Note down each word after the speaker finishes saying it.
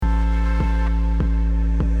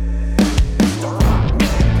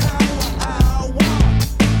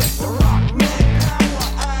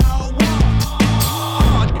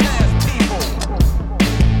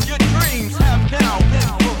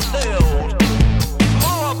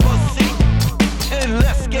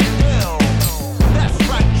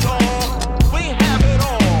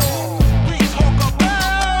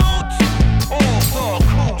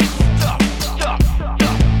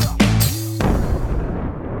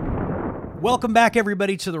Welcome back,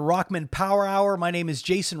 everybody, to the Rockman Power Hour. My name is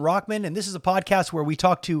Jason Rockman, and this is a podcast where we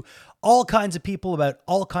talk to all kinds of people about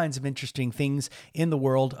all kinds of interesting things in the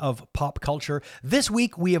world of pop culture. This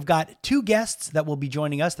week, we have got two guests that will be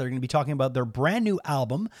joining us. They're going to be talking about their brand new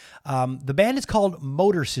album. The band is called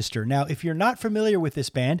Motor Sister. Now, if you're not familiar with this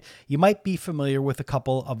band, you might be familiar with a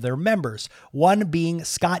couple of their members, one being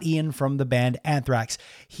Scott Ian from the band Anthrax.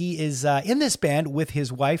 He is in this band with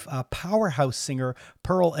his wife, powerhouse singer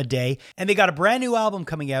Pearl Aday, and they got a brand new album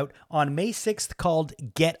coming out on May 6th called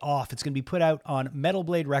Get Off. It's going to be put out on Metal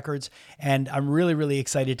Blade Records, and I'm really, really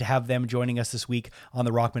excited to have them joining us this week on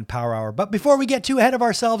the Rockman Power Hour. But before we get too ahead of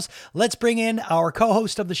ourselves, let's bring in our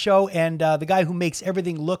co-host of the show and the guy who makes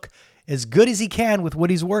everything look as good as he can with what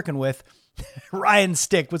he's working with, Ryan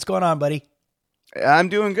Stick. What's going on, buddy? I'm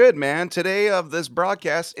doing good, man. Today of this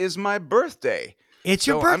broadcast is my birthday. It's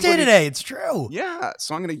your birthday today. It's true. Yeah,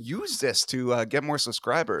 so I'm going to use this to get more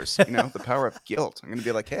subscribers. You know, the power of guilt. I'm going to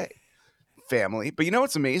be like, hey, family. But you know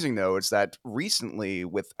what's amazing, though, is that recently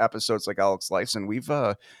with episodes like Alex Lifeson,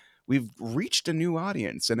 we've reached a new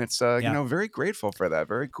audience. And it's, you know, very grateful for that.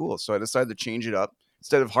 Very cool. So I decided to change it up.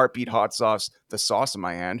 Instead of Heartbeat Hot Sauce, the sauce in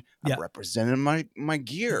my hand, I'm representing my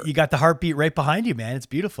gear. You got the heartbeat right behind you, man. It's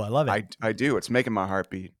beautiful. I love it. I do. It's making my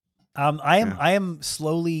heart beat. I am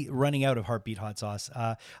slowly running out of Heartbeat Hot Sauce.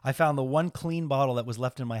 I found the one clean bottle that was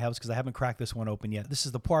left in my house because I haven't cracked this one open yet. This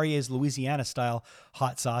is the Poirier's Louisiana style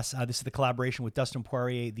hot sauce. This is the collaboration with Dustin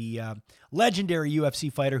Poirier, the legendary UFC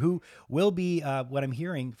fighter who will be, what I'm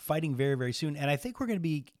hearing, fighting very, very soon. And I think we're going to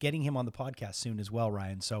be getting him on the podcast soon as well,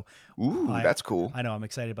 Ryan. So, that's cool. I know, I'm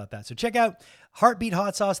excited about that. So check out Heartbeat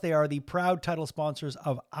Hot Sauce. They are the proud title sponsors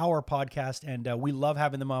of our podcast, and we love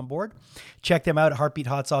having them on board. Check them out at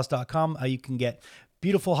heartbeathotsauce.com. You can get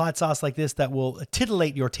beautiful hot sauce like this that will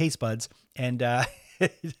titillate your taste buds. And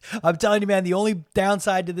I'm telling you, man, the only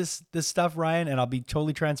downside to this stuff, Ryan, and I'll be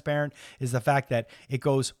totally transparent, is the fact that it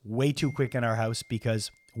goes way too quick in our house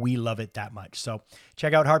because we love it that much. So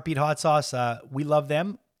check out Heartbeat Hot Sauce. We love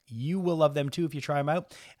them. You will love them too if you try them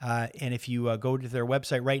out. And if you go to their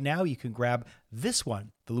website right now, you can grab this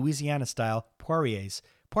one, the Louisiana style Poirier's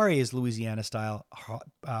Louisiana style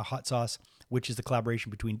hot sauce, which is the collaboration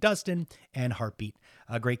between Dustin and Heartbeat,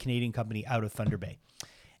 a great Canadian company out of Thunder Bay.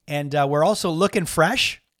 And we're also looking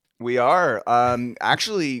fresh. We are.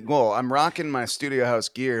 Actually, well, I'm rocking my Studio House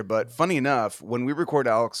gear, but funny enough, when we record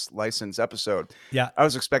Alex Lifeson's episode, I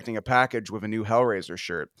was expecting a package with a new Hellraiser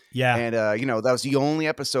shirt. Yeah. And, you know, that was the only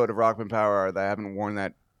episode of Rockman Power Hour that I haven't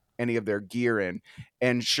worn any of their gear in.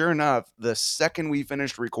 And sure enough, the second we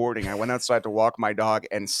finished recording, I went outside to walk my dog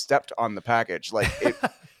and stepped on the package. Like it...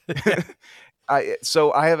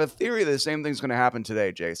 So I have a theory that the same thing's going to happen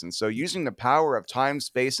today, Jason. So using the power of time,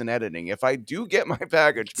 space, and editing, if I do get my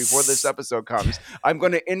package before this episode comes, I'm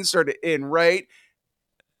going to insert it in right.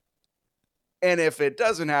 And if it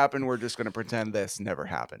doesn't happen, we're just going to pretend this never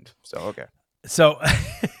happened. So, okay. So,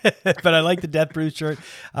 but I like the Death Brew shirt.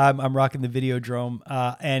 I'm rocking the Videodrome.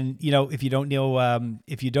 And you know, if you don't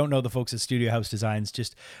know the folks at Studio House Designs,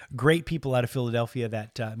 just great people out of Philadelphia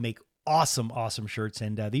that make awesome shirts,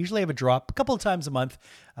 and they usually have a drop a couple of times a month.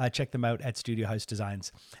 Check them out at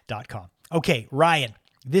studiohousedesignz.com. Okay, Ryan,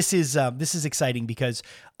 this is exciting because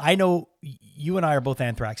I know you and I are both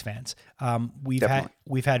Anthrax fans.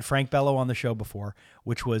 We've had Frank Bello on the show before,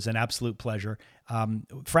 which was an absolute pleasure.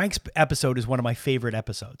 Frank's episode is one of my favorite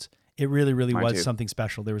episodes. It really, really was something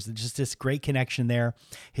special. There was just this great connection there.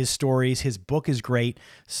 His stories, his book is great.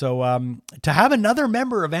 So to have another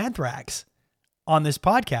member of Anthrax on this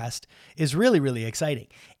podcast is really, really exciting.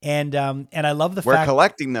 And I love the fact we're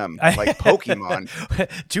collecting them like Pokemon.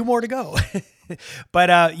 2 more to go.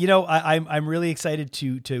 But you know, I'm really excited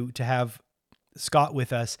to have Scott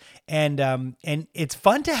with us, and it's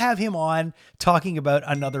fun to have him on talking about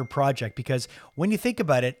another project, because when you think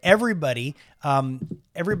about it, everybody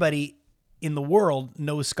in the world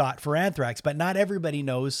knows Scott for Anthrax, but not everybody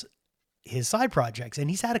knows his side projects,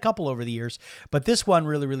 and he's had a couple over the years, but this one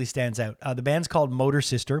really, really stands out. The band's called Motor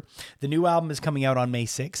Sister. The new album is coming out on May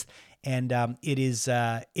 6th, and it's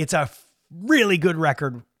a really good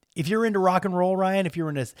record. If you're into rock and roll, Ryan, if you're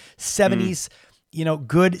into 70s, you know,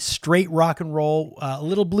 good straight rock and roll, a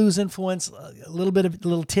little blues influence, a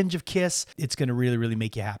little tinge of Kiss, it's going to really, really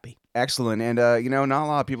make you happy. Excellent. And, you know, not a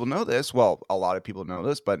lot of people know this. Well, a lot of people know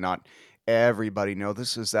this, but not everybody know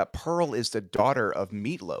this, is that Pearl is the daughter of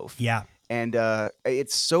Meatloaf. Yeah. And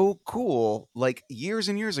it's so cool. Like years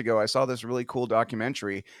and years ago, I saw this really cool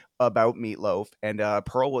documentary about Meatloaf, and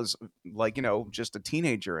Pearl was like, just a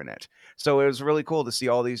teenager in it. So it was really cool to see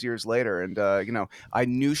all these years later. And I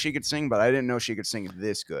knew she could sing, but I didn't know she could sing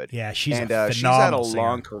this good. Yeah, she's a And she's had a phenomenal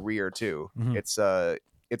long singer. career too. Mhm.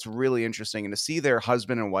 It's really interesting, and to see their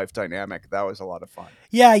husband and wife dynamic, that was a lot of fun.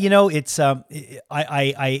 Yeah, it's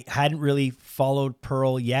I hadn't really followed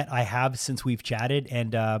Pearl yet. I have since we've chatted,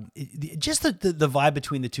 and just the vibe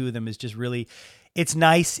between the two of them is just really, it's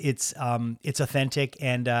nice. It's authentic,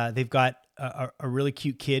 and they've got a really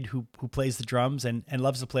cute kid who plays the drums and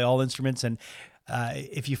loves to play all instruments. And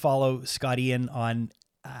if you follow Scott Ian on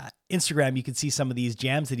Instagram, you can see some of these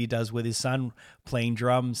jams that he does with his son playing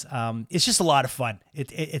drums. It's just a lot of fun.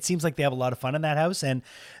 It seems like they have a lot of fun in that house. And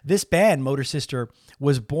this band, Motor Sister,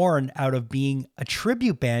 was born out of being a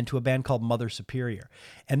tribute band to a band called Mother Superior.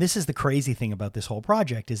 And this is the crazy thing about this whole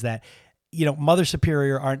project is that, Mother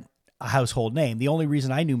Superior aren't a household name. The only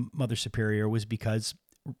reason I knew Mother Superior was because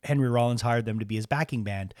Henry Rollins hired them to be his backing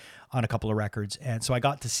band on a couple of records. And so I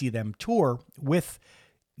got to see them tour with,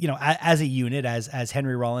 as a unit, as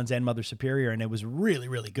Henry Rollins and Mother Superior, and it was really,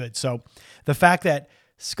 really good. So the fact that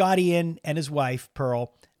Scott Ian and his wife,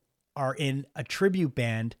 Pearl, are in a tribute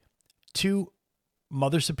band to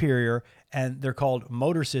Mother Superior, and they're called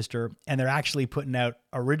Motor Sister, and they're actually putting out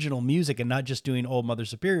original music and not just doing old Mother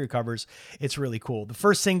Superior covers, it's really cool. The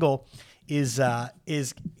first single is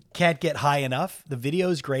Can't Get High Enough. The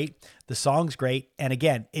video's great, the song's great, and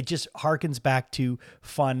again, it just harkens back to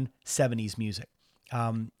fun 70s music.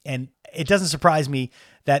 And it doesn't surprise me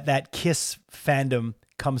that Kiss fandom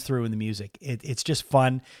comes through in the music. It's just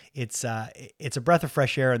fun. It's a breath of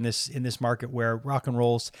fresh air in this market where rock and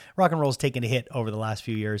roll's taken a hit over the last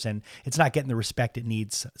few years, and it's not getting the respect it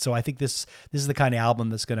needs. So I think this is the kind of album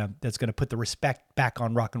that's gonna put the respect back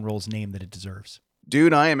on rock and roll's name that it deserves.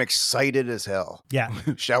 Dude, I am excited as hell. Yeah.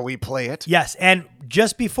 Shall we play it? Yes. And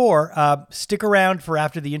just before, stick around for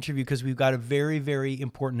after the interview, because we've got a very, very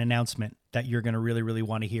important announcement that you're going to really, really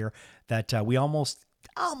want to hear that we almost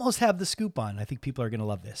have the scoop on. I think people are going to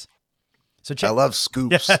love this. So I love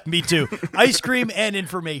scoops. Yeah, me too. Ice cream and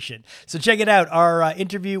information. So check it out. Our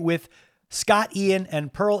interview with Scott Ian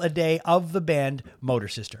and Pearl Aday of the band Motor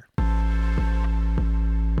Sister.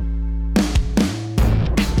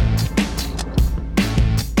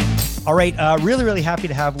 All right, really, really happy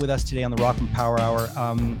to have with us today on the Rockman Power Hour.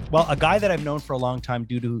 Well, a guy that I've known for a long time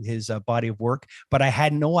due to his body of work, but I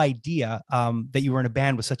had no idea that you were in a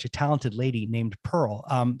band with such a talented lady named Pearl.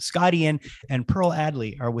 Scott Ian and Pearl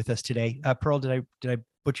Adley are with us today. Pearl, did I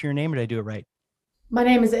butcher your name or did I do it right? My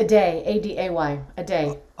name is Aday, A-D-A-Y,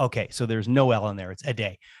 Aday. Okay, so there's no L in there. It's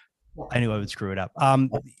Aday. Yeah. I knew I would screw it up.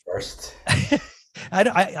 First.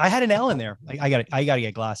 I had an L in there. I got to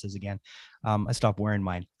get glasses again. I stopped wearing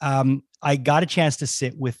mine. I got a chance to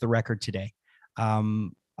sit with the record today.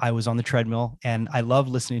 I was on the treadmill, and I love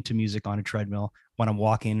listening to music on a treadmill when I'm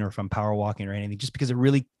walking or if I'm power walking or anything, just because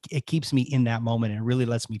it keeps me in that moment and it really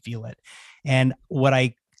lets me feel it. And what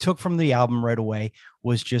I took from the album right away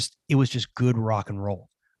was just good rock and roll,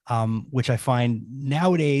 which I find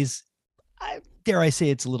nowadays, dare I say,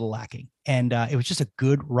 it's a little lacking. And it was just a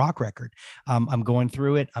good rock record. I'm going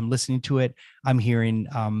through it. I'm listening to it. I'm hearing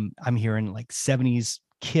like 70s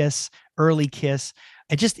Kiss, early Kiss.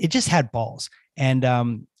 It just had balls.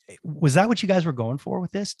 And was that what you guys were going for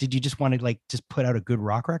with this? Did you just want to just put out a good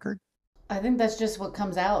rock record? I think that's just what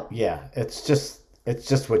comes out. Yeah, it's just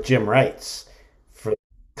what Jim writes for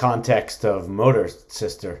context of Motor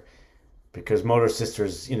Sister, because Motor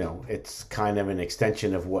Sister's, it's kind of an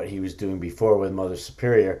extension of what he was doing before with Mother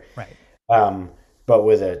Superior. Right. But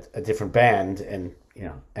with a different band and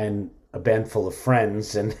a band full of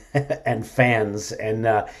friends and and fans. And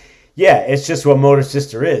it's just what Motor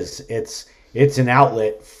Sister is. It's an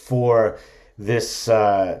outlet for this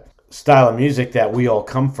style of music that we all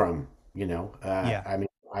come from, I mean,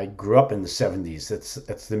 I grew up in the 70s.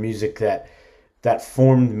 That's the music that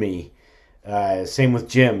formed me. Same with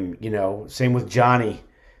Jim, same with Johnny,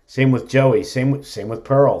 same with Joey, same with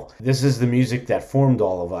Pearl. This is the music that formed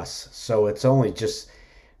all of us. So it's only just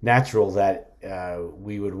natural that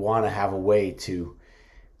we would want to have a way to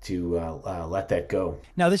let that go.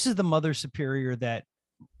 Now, this is the Mother Superior that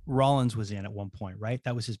Rollins was in at one point, right?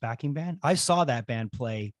 That was his backing band. I saw that band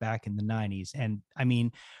play back in the 90s. And I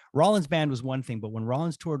mean, Rollins' band was one thing, but when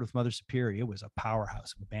Rollins toured with Mother Superior, it was a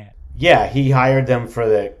powerhouse of a band. Yeah, he hired them for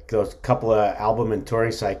those couple of album and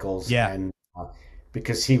touring cycles. Yeah. And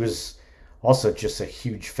because he was also just a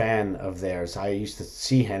huge fan of theirs. I used to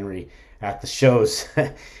see Henry at the shows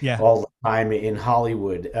Yeah. all the time in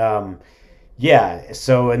Hollywood. yeah.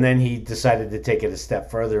 So, and then he decided to take it a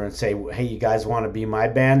step further and say, "Hey, you guys want to be my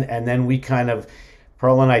band?" And then we kind of,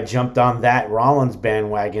 Pearl and I jumped on that Rollins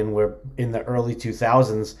bandwagon. Where in the early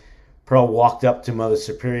 2000s, Pearl walked up to Mother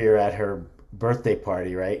Superior at her birthday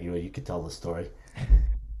party. Right? You could tell the story.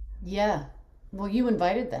 Yeah. Well, you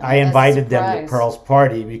invited them I as a invited them to surprise. Pearl's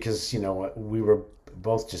party because we were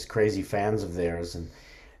both just crazy fans of theirs, and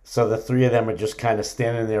so the three of them are just kind of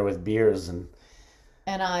standing there with beers and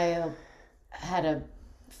And I had a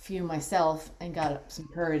few myself and got up some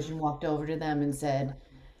courage and walked over to them and said,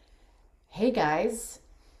 "Hey guys,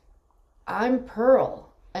 I'm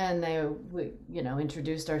Pearl." And we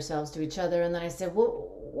introduced ourselves to each other. And then I said, "Well,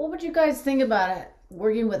 what would you guys think about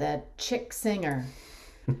working with a chick singer?"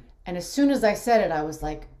 And as soon as I said it, I was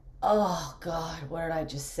like, "Oh God, what did I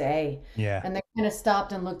just say?" Yeah. And they kind of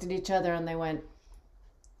stopped and looked at each other and they went,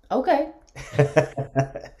 "Okay."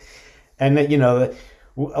 and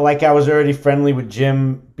like I was already friendly with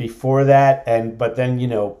Jim before that, and but then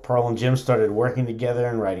Pearl and Jim started working together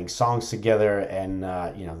and writing songs together, and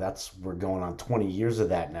that's we're going on 20 years of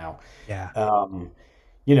that now. Yeah.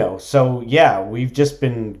 So yeah, we've just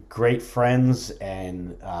been great friends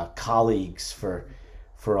and colleagues for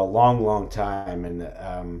a long, long time,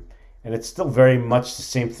 and it's still very much the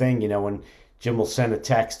same thing. When Jim will send a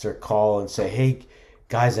text or call and say, "Hey,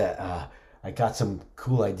 guys, I got some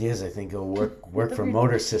cool ideas. I think it'll work for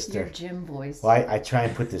Motor Your Sister." Jim voice. Well, I try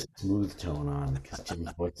and put this smooth tone on because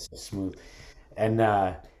Jim's voice is so smooth, and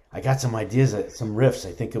I got some ideas, some riffs.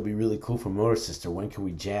 I think it'll be really cool for Motor Sister. When can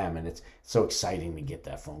we jam? And it's so exciting to get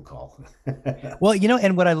that phone call. Well,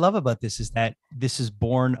 and what I love about this is that this is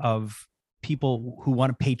born of people who want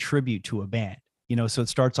to pay tribute to a band. So it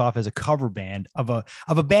starts off as a cover band of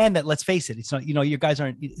a band that, let's face it, it's not, you guys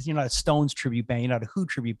aren't, you're not a Stones tribute band, you're not a Who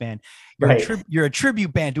tribute band. Right. You're a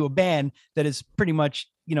tribute band to a band that is pretty much,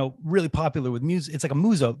 really popular with music. It's like a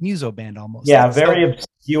muso band almost. Yeah, So, a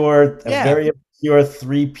yeah, very obscure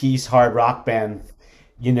three-piece hard rock band,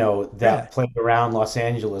 yeah. that played around Los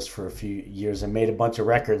Angeles for a few years and made a bunch of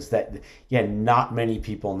records that, yeah, not many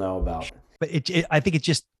people know about. But I think it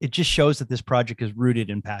just shows that this project is rooted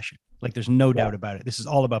in passion. Like there's no Yeah. doubt about it. This is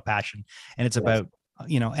all about passion, and it's Yes. about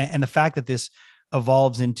and the fact that this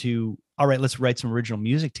evolves into, all right, let's write some original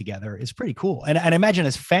music together is pretty cool. And I imagine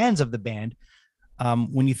as fans of the band,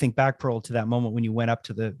 when you think back, Pearl, to that moment when you went up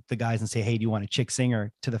to the guys and say, "Hey, do you want a chick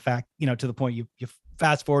singer?" To the fact, to the point you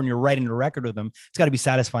fast forward and you're writing a record with them, it's got to be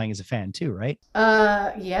satisfying as a fan too, right?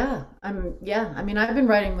 Yeah. I mean, I've been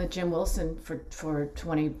writing with Jim Wilson for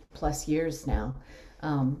 20 plus years now.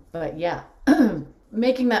 But yeah,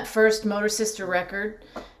 making that first Motor Sister record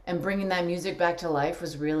and bringing that music back to life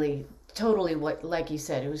was really totally what, like you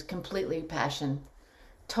said, it was completely passion.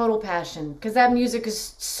 Total passion, because that music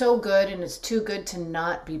is so good and it's too good to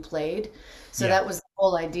not be played. So Yeah. that was the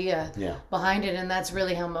whole idea Yeah. behind it, and that's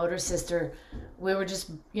really how Motor Sister, we were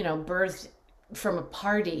just, birthed from a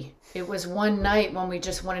party. It was one night when we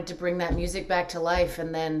just wanted to bring that music back to life,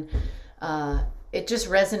 and then it just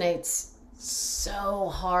resonates so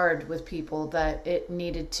hard with people that it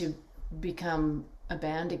needed to become a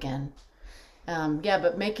band again. Yeah,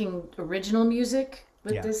 but making original music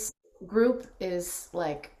with Yeah. this group is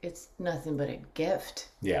like, it's nothing but a gift,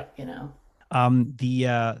 Yeah. The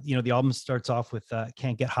album starts off with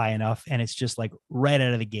 "Can't Get High Enough," and it's just like right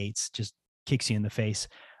out of the gates, just kicks you in the face.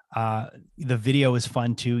 The video is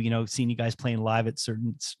fun too, seeing you guys playing live at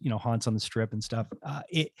certain haunts on the Strip and stuff.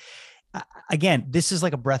 Again, this is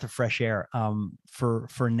like a breath of fresh air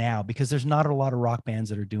for now, because there's not a lot of rock bands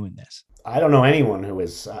that are doing this. I don't know anyone who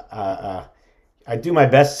is. I do my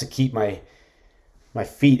best to keep my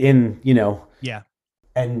feet in, Yeah,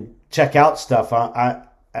 and check out stuff.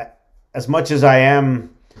 As much as I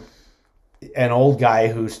am an old guy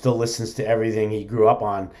who still listens to everything he grew up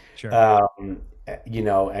on, sure.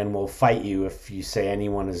 and will fight you if you say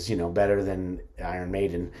anyone is, better than Iron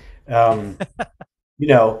Maiden. Um,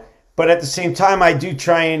 but at the same time, I do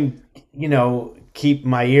try and, keep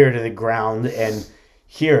my ear to the ground and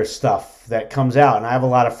hear stuff that comes out. And I have a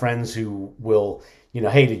lot of friends who will,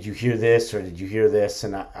 "Hey, did you hear this or did you hear this?"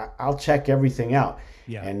 And I'll check everything out.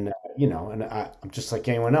 Yeah. And, I'm just like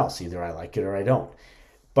anyone else. Either I like it or I don't.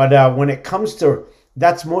 But when it comes to,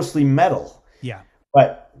 that's mostly metal. Yeah,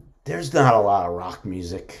 But there's not a lot of rock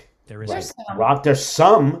music. there is. There's some. Rock, there's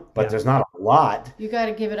some, but Yeah. there's not a lot. You got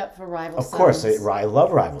to give it up for Rival Of course, Sons. I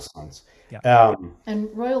love Rival Sons. Yeah. And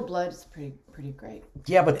Royal Blood is pretty great.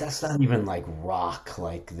 Yeah, but that's not even like rock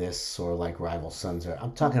like this or like Rival Sons.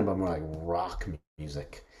 I'm talking about more like rock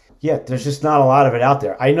music. Yeah, there's just not a lot of it out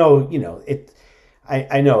there. I know, it.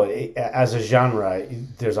 I know as a genre,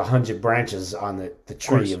 there's 100 branches on the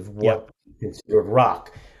tree course. of what considered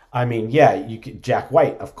rock. I mean, yeah, you could, Jack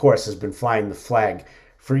White, of course, has been flying the flag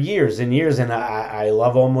for years and years, and I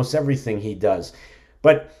love almost everything he does.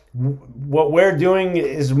 But what we're doing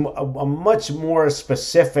is a much more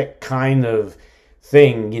specific kind of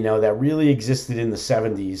thing, that really existed in the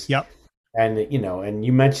 70s. Yep. And and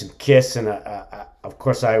you mentioned Kiss, and of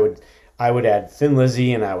course I would add Thin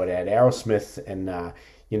Lizzy, and I would add Aerosmith, and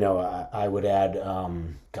I would add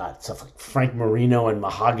God, stuff like Frank Marino and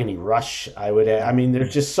Mahogany Rush. I would add, I mean,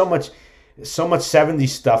 there's just so much 70s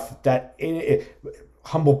stuff that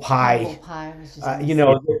Humble Humble Pie. pie. I was just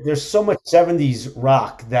gonna say. There's so much 70s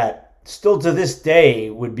rock that still to this day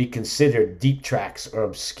would be considered deep tracks or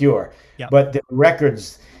obscure. Yep. But the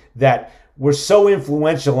records that were so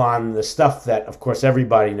influential on the stuff that, of course,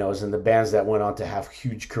 everybody knows, and the bands that went on to have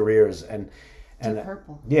huge careers. And Deep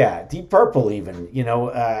Purple. yeah, Deep Purple, even,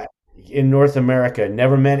 in North America,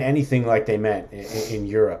 never meant anything like they meant in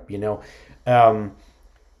Europe. Um,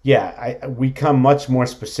 yeah, we come much more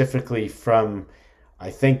specifically from, I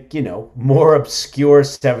think, more obscure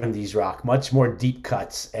 70s rock, much more deep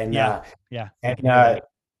cuts, Yeah. Yeah. I and can hear that.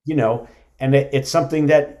 you know, it's something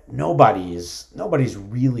that nobody's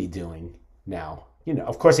really doing now.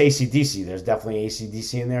 Of course, ACDC. There's definitely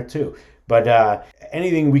ACDC in there too. But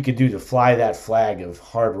anything we could do to fly that flag of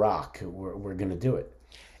hard rock, we're gonna do it.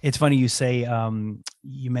 It's funny you say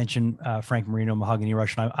you mentioned Frank Marino, Mahogany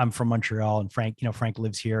Rush. And I'm from Montreal, and Frank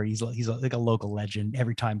lives here. He's like a local legend.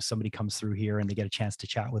 Every time somebody comes through here and they get a chance to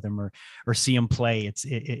chat with him or see him play, it's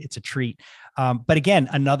a treat. But again,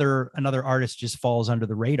 another artist just falls under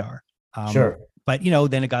the radar. Sure. But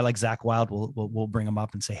then a guy like Zach Wild will bring him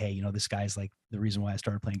up and say, hey, this guy's like the reason why I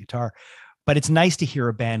started playing guitar. But it's nice to hear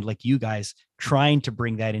a band like you guys trying to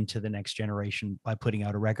bring that into the next generation by putting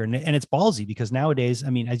out a record. And it's ballsy because nowadays, I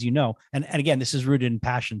mean, as you know, and again, this is rooted in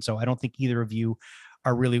passion. So I don't think either of you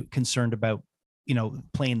are really concerned about,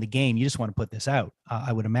 playing the game. You just want to put this out,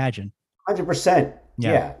 I would imagine. 100%.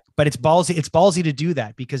 Yeah. But it's ballsy. It's ballsy to do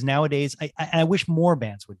that because nowadays, I wish more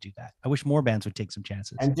bands would do that. I wish more bands would take some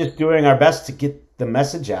chances. And just doing our best to get the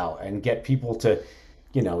message out and get people to,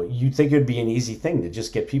 you'd think it would be an easy thing to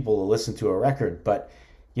just get people to listen to a record, but,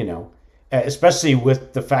 especially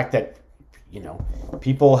with the fact that,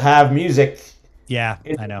 people have music Yeah,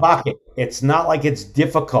 in I their know. pocket. It's not like it's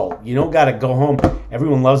difficult. You don't got to go home.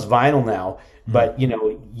 Everyone loves vinyl now, but, you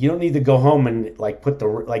don't need to go home and like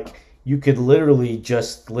you could literally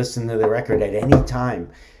just listen to the record at any time.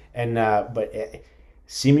 And, but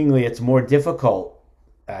seemingly it's more difficult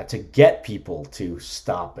to get people to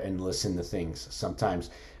stop and listen to things sometimes.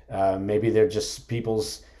 Maybe they're just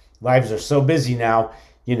people's lives are so busy now,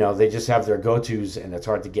 they just have their go-tos, and it's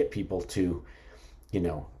hard to get people to,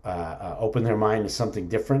 open their mind to something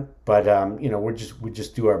different. But we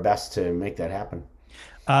just do our best to make that happen.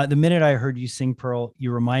 The minute I heard you sing, Pearl,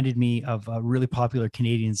 you reminded me of a really popular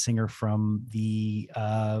Canadian singer from the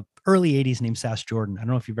early 80s named Sass Jordan. I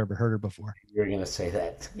don't know if you've ever heard her before. You're going to say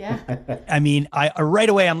that. Yeah. I mean, I right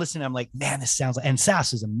away I'm listening. I'm like, man, this sounds like, and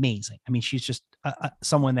Sass is amazing. I mean, she's just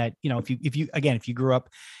someone that, if you grew up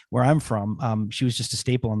where I'm from, she was just a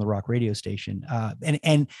staple on the rock radio station.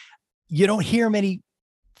 And you don't hear many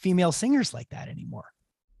female singers like that anymore.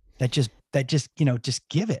 That just just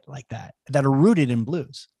give it like that are rooted in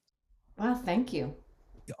blues. Well, thank you.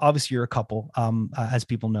 Obviously you're a couple, as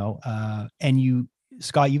people know, and you,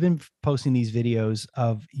 Scott, you've been posting these videos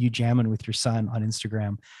of you jamming with your son on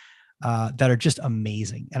Instagram that are just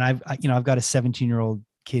amazing. And I've got a 17-year-old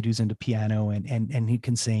kid who's into piano and he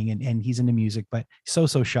can sing and he's into music, but so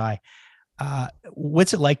shy.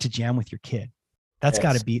 What's it like to jam with your kid? That's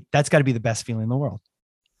got to be the best feeling in the world.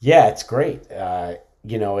 Yeah, it's great.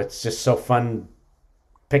 It's just so fun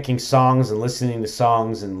picking songs and listening to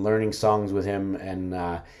songs and learning songs with him.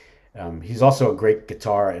 And he's also a great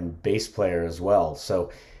guitar and bass player as well.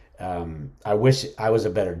 So I wish I was a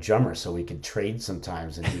better drummer so we could trade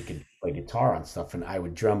sometimes and he could play guitar on stuff and I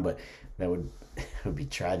would drum, but that would it would be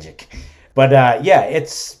tragic. But yeah,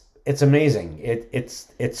 it's amazing.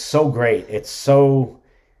 It's so great. It's so.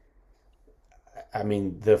 I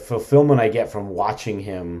mean, the fulfillment I get from watching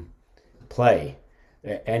him play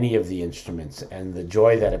any of the instruments and the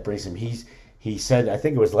joy that it brings him. He said, I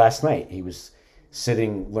think it was last night, he was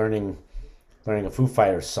sitting learning a Foo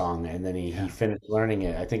Fighters song, and then he finished learning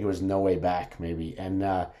it. I think it was No Way Back, maybe, and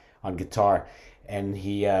on guitar. And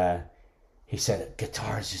he said,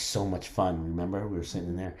 guitar is just so much fun. Remember, we were sitting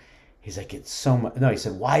in there. He's like, it's so much. No, he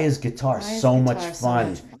said, why is guitar so much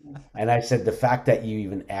fun? And I said, the fact that you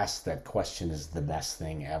even asked that question is the best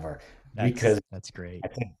thing ever. Because that's great. I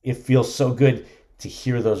think it feels so good to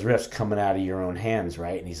hear those riffs coming out of your own hands,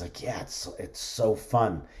 right? And he's like, yeah, it's so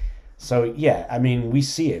fun. So yeah, I mean, we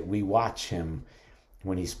see it. We watch him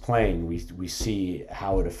when he's playing. We see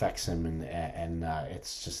how it affects him, and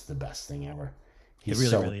it's just the best thing ever. It He's really,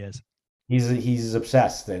 so really is. he's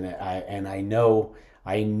obsessed, and I know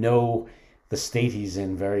the state he's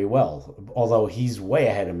in very well. Although he's way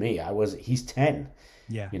ahead of me. He's 10.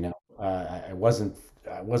 Yeah. You know, I wasn't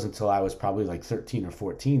till I was probably like 13 or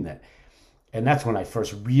 14 that, and that's when I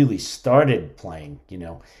first really started playing.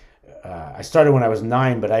 I started when I was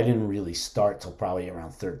 9, but I didn't really start till probably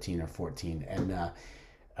around 13 or 14.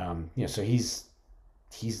 And so he's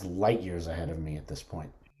light years ahead of me at this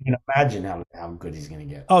point. You can imagine how good he's going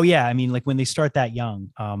to get. Oh yeah, I mean, like when they start that young,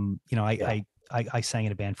 Yeah. I sang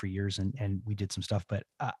in a band for years and we did some stuff, but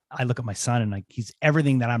I look at my son and like he's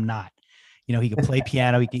everything that I'm not. He can play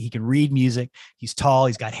piano, he can read music, he's tall,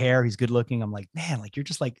 he's got hair, he's good looking. I'm like, man, like you're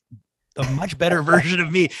just like a much better version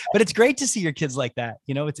of me. But it's great to see your kids like that.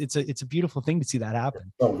 It's a beautiful thing to see that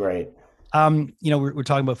happen. So great. We're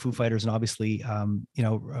talking about Foo Fighters, and obviously,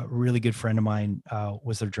 a really good friend of mine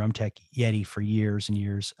was their drum tech Yeti for years and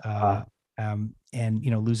years. And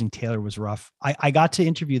losing Taylor was rough. I got to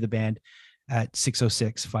interview the band at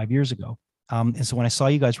 606 5 years ago. And so when I saw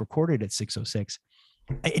you guys recorded at 606,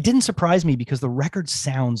 it didn't surprise me because the record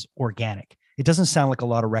sounds organic. It doesn't sound like a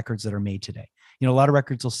lot of records that are made today. A lot of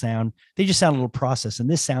records they just sound a little processed. And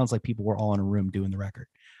this sounds like people were all in a room doing the record.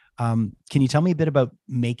 Can you tell me a bit about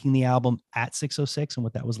making the album at 606 and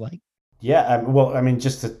what that was like? Yeah. Well, I mean,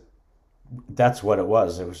 that's what it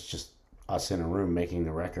was. It was just us in a room making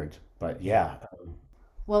the record. But yeah.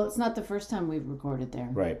 Well, it's not the first time we've recorded there.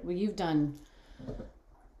 Right. Well,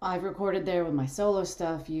 I've recorded there with my solo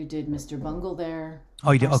stuff. You did Mr. Bungle there.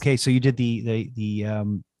 Oh, you did. Okay, so you did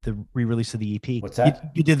the re-release of the EP. What's that?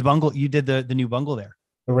 You did the Bungle. You did the new Bungle there.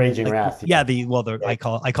 The Raging Wrath. Yeah. I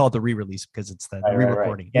call it the re-release because it's the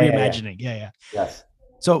re-recording, right. reimagining. Yeah. Yes.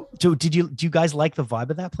 So do you guys like the vibe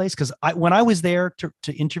of that place? Because when I was there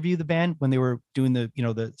to interview the band when they were doing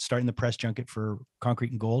the starting the press junket for Concrete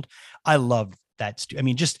and Gold, I loved that. I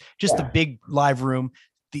mean, just the big live room.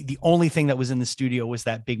 The only thing that was in the studio was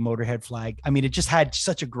that big Motorhead flag. I mean, it just had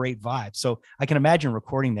such a great vibe. So I can imagine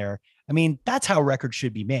recording there. I mean, that's how records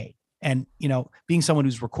should be made. And, being someone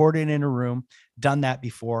who's recorded in a room, done that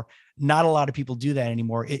before, not a lot of people do that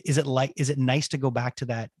anymore. Is it nice to go back to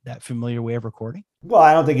that familiar way of recording? Well,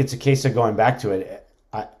 I don't think it's a case of going back to it.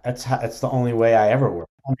 That's the only way I ever work.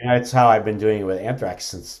 I mean, that's how I've been doing it with Anthrax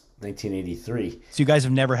since 1983. So you guys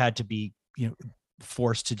have never had to be,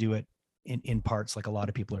 forced to do it in parts like a lot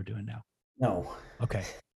of people are doing now. No. Okay.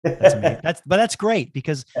 That's amazing. That's great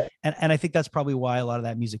because, and I think that's probably why a lot of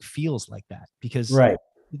that music feels like that, because right.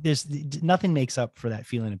 There's nothing makes up for that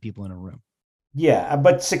feeling of people in a room. Yeah.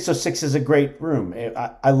 But 606 is a great room.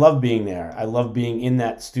 I love being there. I love being in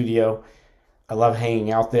that studio. I love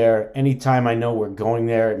hanging out there. Anytime I know we're going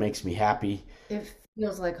there, it makes me happy. It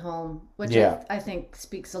feels like home, which I think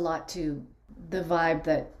speaks a lot to the vibe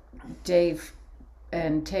that Dave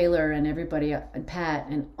and Taylor and everybody and Pat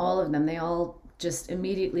and all of them, they all just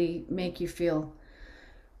immediately make you feel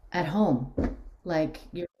at home, like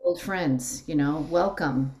your old friends,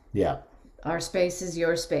 welcome. Yeah. Our space is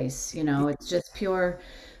your space, it's just pure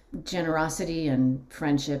generosity and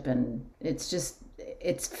friendship, and it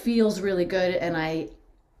feels really good, and I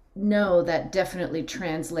know that definitely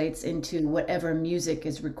translates into whatever music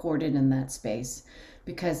is recorded in that space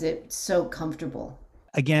because it's so comfortable.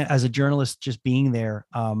 Again, as a journalist, just being there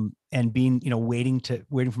and being, waiting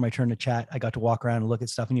for my turn to chat, I got to walk around and look at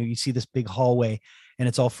stuff, and you see this big hallway and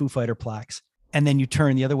it's all Foo Fighter plaques. And then you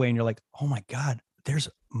turn the other way and you're like, oh my God, there's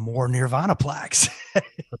more Nirvana plaques.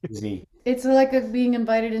 It's like being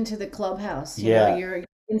invited into the clubhouse. You're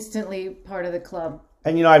instantly part of the club.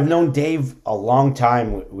 And, I've known Dave a long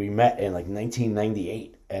time. We met in like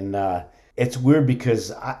 1998. And it's weird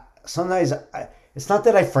because sometimes it's not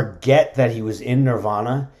that I forget that he was in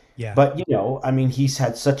Nirvana. Yeah. But, he's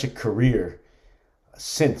had such a career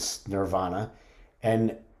since Nirvana.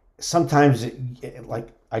 And sometimes,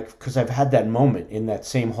 because I've had that moment in that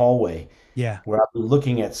same hallway. Yeah. Where I'm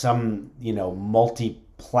looking at some,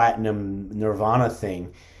 multi-platinum Nirvana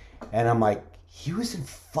thing. And I'm like, he was in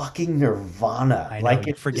fucking Nirvana. I know,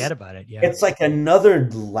 you forget about it. Yeah. It's like another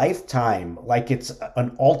lifetime. Like it's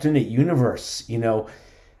an alternate universe,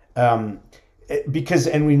 because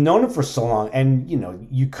we've known him for so long, and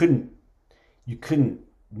you couldn't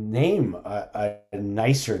name a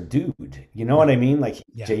nicer dude. You know what I mean? Like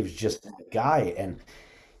Dave's just a guy, and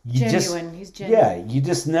he's genuine. Yeah, you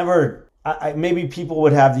just never. Maybe people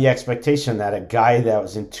would have the expectation that a guy that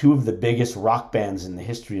was in two of the biggest rock bands in the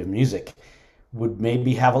history of music would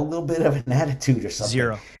maybe have a little bit of an attitude or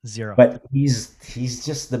something. Zero. But he's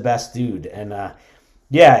just the best dude. And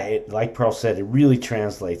yeah, like Pearl said, it really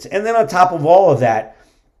translates. And then on top of all of that,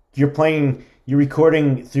 you're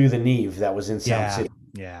recording through the Neve that was in Sound City.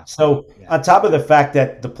 Yeah. So on top of the fact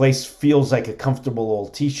that the place feels like a comfortable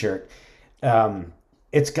old T-shirt,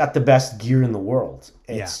 it's got the best gear in the world.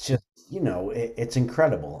 It's just, it's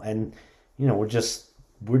incredible. And, we're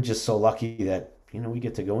just so lucky that, we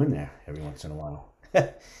get to go in there every once in a while.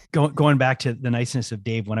 Going back to the niceness of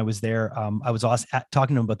Dave, when I was there, I was also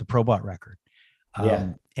talking to him about the Probot record.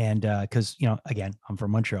 And because again, I'm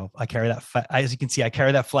from Montreal, I carry that as you can see, I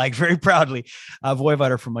carry that flag very proudly.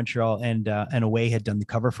 Voivod from Montreal, and Away had done the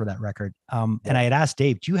cover for that record. And I had asked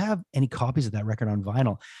Dave, do you have any copies of that record on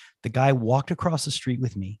vinyl? The guy walked across the street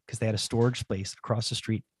with me because they had a storage space across the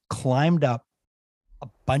street, climbed up a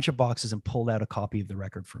bunch of boxes and pulled out a copy of the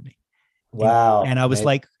record for me. Wow. And I was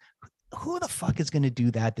like, who the fuck is going to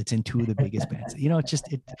do that? That's in two of the biggest bands.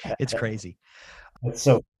 It's crazy. That's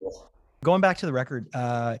so cool. Going back to the record,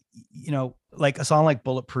 like a song like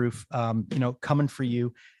Bulletproof, Coming for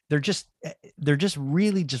You, they're just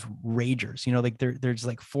really just ragers, like they're just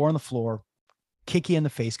like four on the floor, kick you in the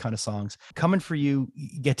face kind of songs. Coming for You,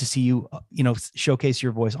 get to see you, showcase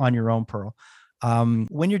your voice on your own, Pearl.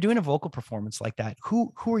 When you're doing a vocal performance like that,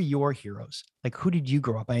 who are your heroes? Like, who did you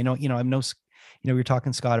grow up? I know, I'm no, you're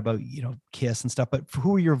talking, Scott, about, Kiss and stuff, but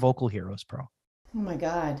who are your vocal heroes, Pearl? Oh my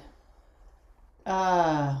God.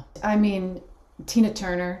 I mean, Tina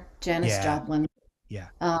Turner, Janis Joplin. Yeah.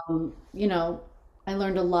 I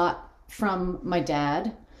learned a lot from my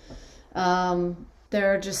dad.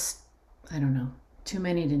 There are just, I don't know, too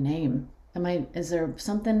many to name. Is there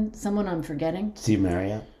someone I'm forgetting? Steve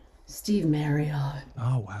Marriott. Steve Marriott.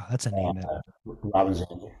 Oh, wow. That's a name. Robin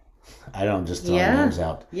Zander. I don't just throw names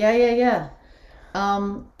out. Yeah.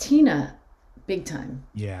 Tina, big time.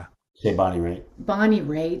 Yeah. Say Bonnie Raitt. Bonnie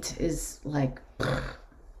Raitt is like,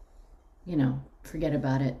 forget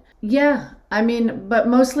about it. Yeah, but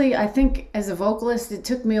mostly I think as a vocalist, it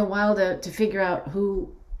took me a while to figure out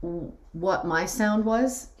what my sound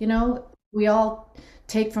was. We all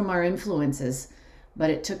take from our influences, but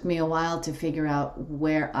it took me a while to figure out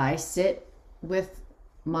where I sit with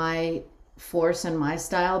my force and my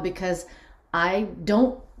style, because I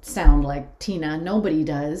don't sound like Tina. Nobody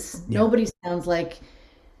does. Yeah. Nobody sounds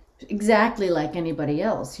exactly like anybody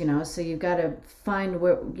else, so you've got to find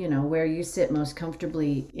where you sit most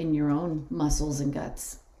comfortably in your own muscles and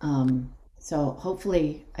guts. So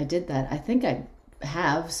hopefully I did that. I think I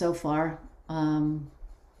have so far.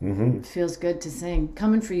 It feels good to sing.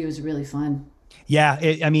 Coming for You is really fun. Yeah,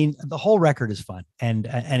 the whole record is fun, and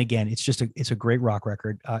again, it's a great rock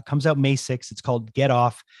record. Comes out May 6th. It's called Get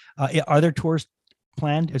Off. Are there tours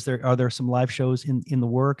planned? Are there some live shows in the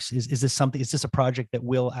works? Is this a project that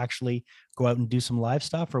will actually go out and do some live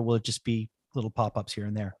stuff, or will it just be little pop-ups here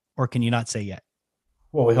and there, or can you not say yet?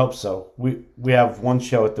 Well, we hope so. We have one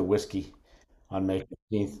show at the Whiskey on May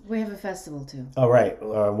 15th. We have a festival too. All right.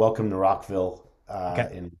 Welcome to Rockville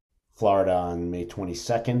in Florida on May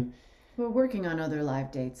 22nd. We're working on other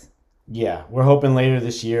live dates. Yeah, we're hoping later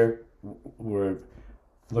this year. We're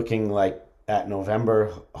looking at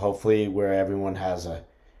November, hopefully, where everyone has a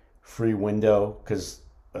free window, because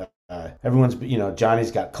everyone's,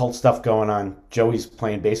 Johnny's got cult stuff going on. Joey's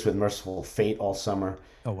playing bass with Merciful Fate all summer.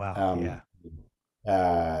 Oh, wow.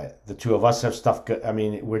 The two of us have stuff.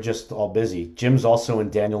 We're just all busy. Jim's also in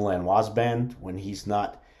Daniel Lanois' band when he's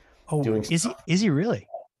not doing stuff. Is he really?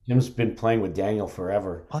 Jim's been playing with Daniel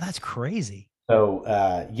forever. Oh, that's crazy. So,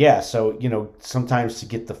 sometimes to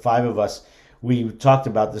get the five of us, we talked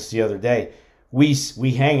about this the other day. We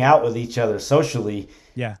hang out with each other socially,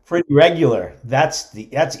 pretty regular. That's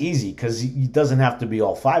easy, because it doesn't have to be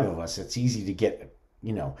all five of us. It's easy to get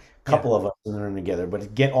a couple of us in the room together, but to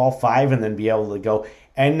get all five and then be able to go,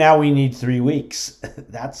 and now we need 3 weeks.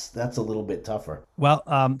 That's a little bit tougher.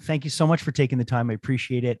 Well, thank you so much for taking the time. I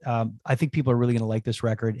appreciate it. I think people are really going to like this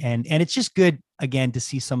record, and it's just good again to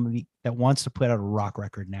see somebody that wants to put out a rock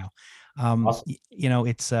record now. Awesome.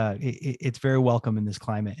 It's very welcome in this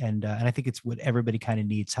climate, and I think it's what everybody kind of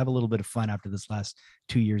needs. Have a little bit of fun after this last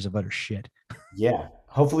 2 years of utter shit. Yeah,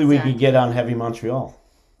 hopefully we can get on Heavy Montreal.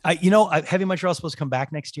 Heavy Montreal is supposed to come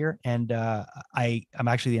back next year, and I'm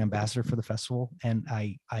actually the ambassador for the festival, and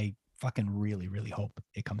I fucking really, really hope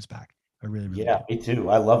it comes back. I really, really do. Me too.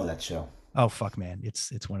 I love that show. Oh, fuck, man.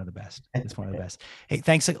 It's one of the best. It's one of the best. Hey,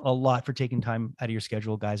 thanks a lot for taking time out of your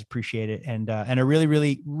schedule, guys. Appreciate it. And I really,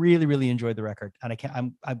 really, really, really enjoyed the record. And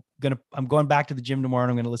I'm going back to the gym tomorrow,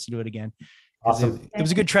 and I'm going to listen to it again. Awesome. It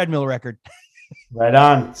was a good treadmill record. Right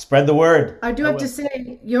on. Spread the word. I do have to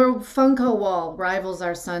say, your Funko wall rivals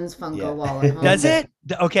our son's Funko wall at home. Does it?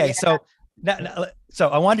 Okay, Yeah. so so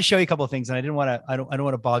I wanted to show you a couple of things, and I didn't want to. I don't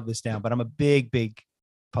want to bog this down, but I'm a big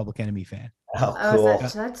Public Enemy fan. Oh, Oh, cool.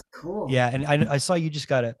 that's cool. Yeah, and I saw you just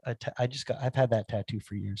got I've had that tattoo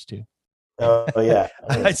for years too. Oh, yeah.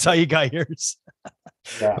 I saw you got yours.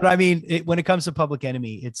 Yeah. But I mean, when it comes to Public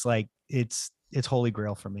Enemy, it's like it's holy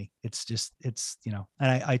grail for me. It's just and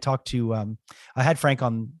I talked to I had Frank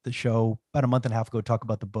on the show about a month and a half ago to talk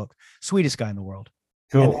about the book, Sweetest Guy in the World.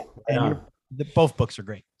 Cool. And both books are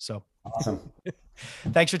great. So awesome.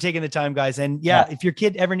 Thanks for taking the time, guys. And if your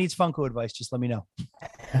kid ever needs Funko advice, just let me know.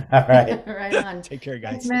 All right. Right on. Take care,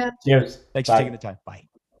 guys. Thanks, man. Cheers. Thanks Bye. for taking the time. Bye.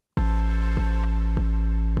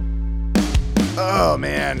 Oh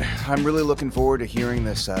man, I'm really looking forward to hearing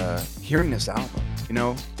this album. You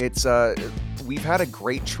know, it's we've had a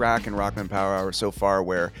great track in Rockman Power Hour so far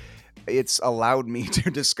where it's allowed me to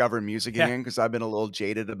discover music again because I've been a little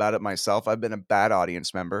jaded about it myself. I've been a bad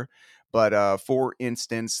audience member. But for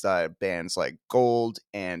instance, bands like Gold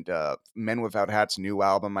and Men Without Hats' new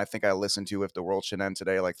album, I think I listened to If the World Should End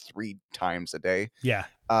Today like 3 times a day. Yeah.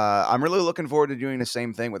 I'm really looking forward to doing the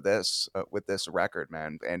same thing with this record,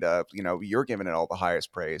 man. And you're giving it all the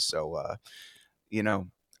highest praise, so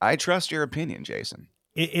I trust your opinion, Jason.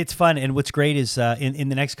 It's fun, and what's great is in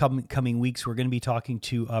the next coming weeks we're going to be talking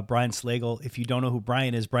to Brian Slagle. If you don't know who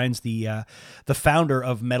Brian is, Brian's the founder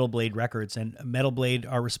of Metal Blade Records, and Metal Blade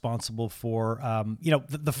are responsible for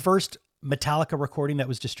the first Metallica recording that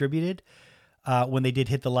was distributed when they did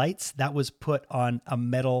Hit the Lights. That was put on a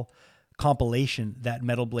metal compilation that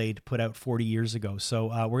Metal Blade put out 40 years ago. So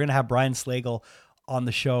we're going to have Brian Slagle on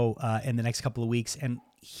the show in the next couple of weeks, and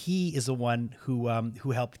he is the one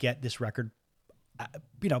who helped get this record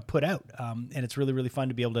put out. And it's really, really fun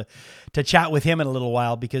to be able to chat with him in a little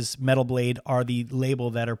while because Metal Blade are the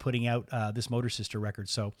label that are putting out this Motor Sister record.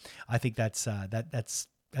 So I think it's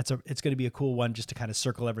going to be a cool one just to kind of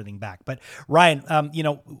circle everything back. But Ryan,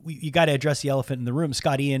 you got to address the elephant in the room.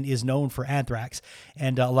 Scott Ian is known for Anthrax,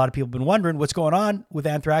 and a lot of people have been wondering what's going on with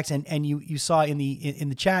Anthrax. And you saw in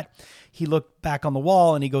the chat, he looked back on the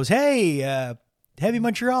wall and he goes, "Hey, Heavy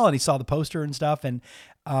Montreal," and he saw the poster and stuff. And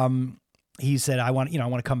he said, I want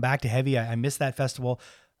to come back to Heavy. I missed that festival.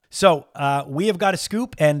 So we have got a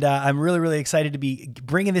scoop, and I'm really, really excited to be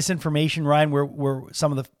bringing this information. Ryan, we're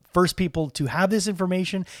some of the first people to have this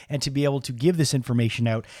information and to be able to give this information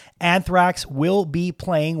out. Anthrax will be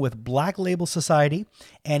playing with Black Label Society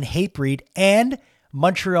and Hatebreed and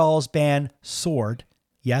Montreal's band Sword.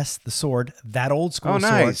 Yes, the Sword, that old school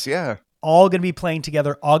Sword. Oh, nice, yeah. All going to be playing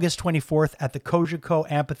together August 24th at the Cogeco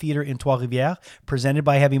Amphitheater in Trois-Rivières, presented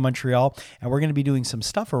by Heavy Montreal, and we're going to be doing some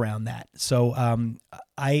stuff around that. So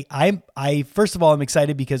I first of all, I'm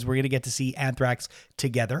excited because we're going to get to see Anthrax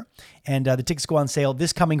together, and the tickets go on sale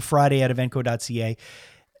this coming Friday at eventco.ca.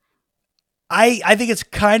 I think it's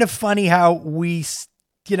kind of funny how we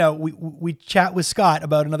chat with Scott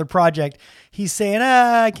about another project. He's saying,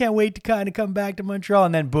 I can't wait to kind of come back to Montreal.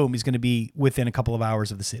 And then boom, he's going to be within a couple of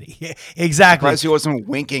hours of the city. Exactly. Surprised he wasn't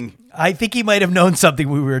winking. I think he might have known something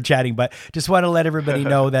when we were chatting, but just want to let everybody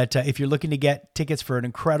know that if you're looking to get tickets for an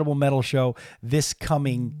incredible metal show this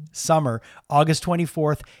coming summer, August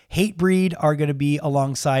 24th, Hatebreed are going to be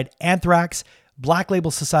alongside Anthrax, Black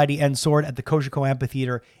Label Society, and Sword at the Cogeco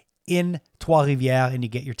Amphitheater in Trois-Rivières, and you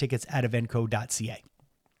get your tickets at eventco.ca.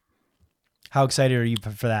 How excited are you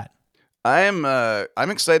for that? I'm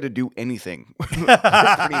excited to do anything,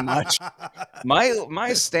 pretty much.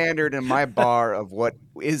 My standard and my bar of what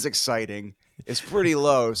is exciting is pretty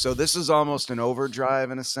low. So this is almost an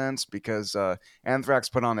overdrive in a sense because Anthrax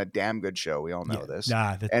put on a damn good show. We all know this.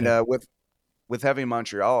 With Heavy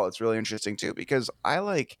Montreal, it's really interesting too because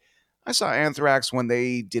I saw Anthrax when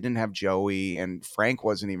they didn't have Joey and Frank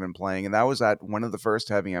wasn't even playing, and that was at one of the first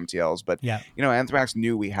Heavy MTLs. But Anthrax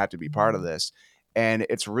knew we had to be part of this, and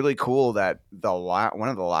it's really cool that one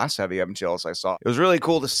of the last Heavy MTLs I saw, it was really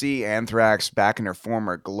cool to see Anthrax back in their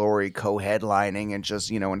former glory, co-headlining and just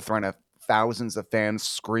in front of thousands of fans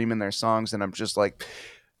screaming their songs, and I'm just like,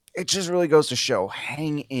 it just really goes to show,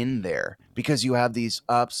 hang in there because you have these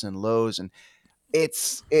ups and lows and.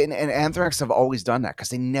 And Anthrax have always done that because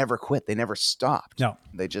they never quit. They never stopped. No,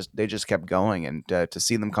 they just kept going. And to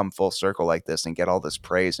see them come full circle like this and get all this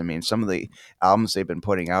praise. I mean, some of the albums they've been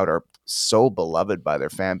putting out are so beloved by their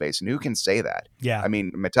fan base. And who can say that? Yeah. I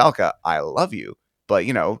mean, Metallica, I love you,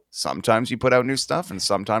 But, sometimes you put out new stuff and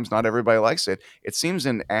sometimes not everybody likes it. It seems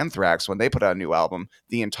in Anthrax, when they put out a new album,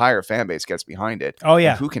 the entire fan base gets behind it. Oh,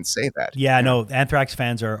 yeah. And who can say that? Yeah, no, Anthrax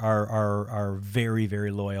fans are very,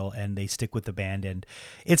 very loyal, and they stick with the band, and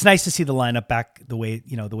it's nice to see the lineup back the way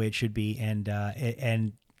it should be,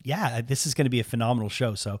 and yeah, this is going to be a phenomenal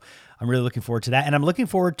show. So I'm really looking forward to that, and I'm looking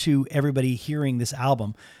forward to everybody hearing this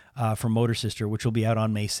album from Motor Sister, which will be out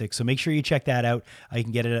on May 6th. So make sure you check that out. You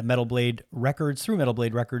can get it at Metal Blade Records, through Metal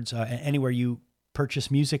Blade Records, anywhere you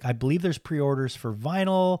purchase music. I believe there's pre-orders for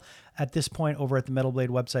vinyl at this point over at the Metal Blade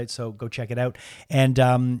website, so go check it out.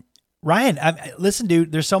 And Ryan, listen,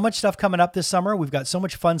 dude, there's so much stuff coming up this summer. We've got so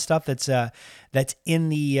much fun stuff that's in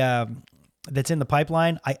the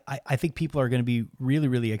pipeline. I think people are going to be really,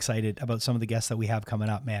 really excited about some of the guests that we have coming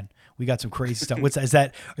up, man. We got some crazy stuff. What's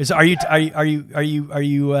that? Are you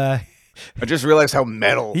I just realized how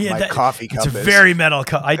metal my coffee cup is. It's a very metal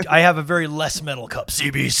cup. I have a very less metal cup.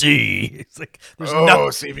 CBC. It's like there's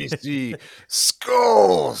CBC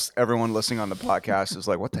skulls. Everyone listening on the podcast is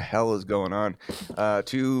like, "What the hell is going on?"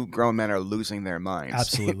 Two grown men are losing their minds.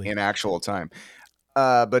 Absolutely. In actual time.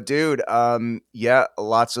 But dude, yeah,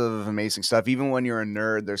 lots of amazing stuff. Even when you're a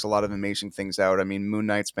nerd, there's a lot of amazing things out. I mean, Moon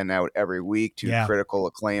Knight's been out every week to critical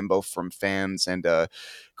acclaim, both from fans and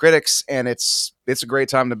critics, and it's a great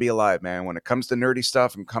time to be alive, man. When it comes to nerdy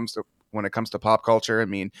stuff and when it comes to pop culture, I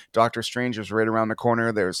mean, Doctor Strange is right around the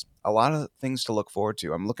corner. There's a lot of things to look forward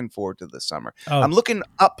to. I'm looking forward to this summer. Oh. I'm looking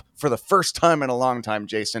up for the first time in a long time,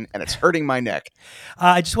 Jason, and it's hurting my neck.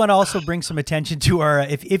 I just want to also bring some attention to our,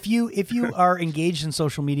 if you are engaged in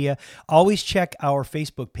social media, always check our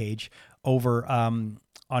Facebook page over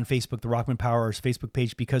on Facebook, the Rockman Power Hour's Facebook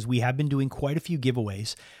page, because we have been doing quite a few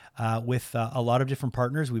giveaways with a lot of different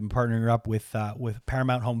partners. We've been partnering up with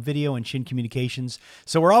Paramount Home Video and Shin Communications.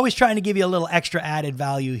 So we're always trying to give you a little extra added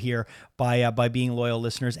value here by being loyal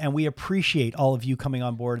listeners. And we appreciate all of you coming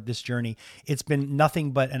on board this journey. It's been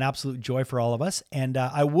nothing but an absolute joy for all of us. And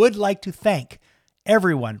I would like to thank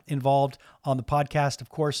everyone involved on the podcast. Of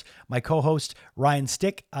course, my co-host, Ryan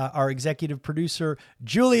Stick, our executive producer,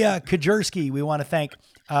 Julia Kajerski. We want to thank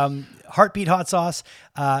Heartbeat Hot Sauce,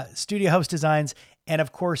 Studio House Designs, and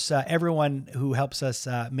of course, everyone who helps us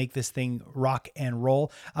make this thing rock and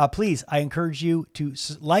roll. Please, I encourage you to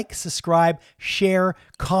like, subscribe, share,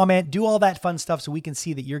 comment, do all that fun stuff so we can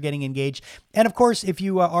see that you're getting engaged. And of course, if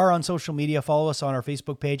you are on social media, follow us on our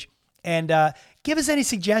Facebook page. And give us any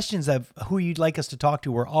suggestions of who you'd like us to talk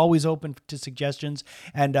to. We're always open to suggestions.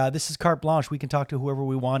 And this is carte blanche. We can talk to whoever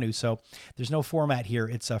we want to. So there's no format here.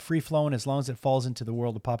 It's free-flowing. As long as it falls into the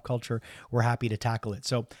world of pop culture, we're happy to tackle it.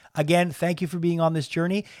 So again, thank you for being on this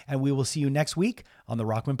journey. And we will see you next week on the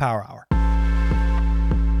Rockman Power Hour.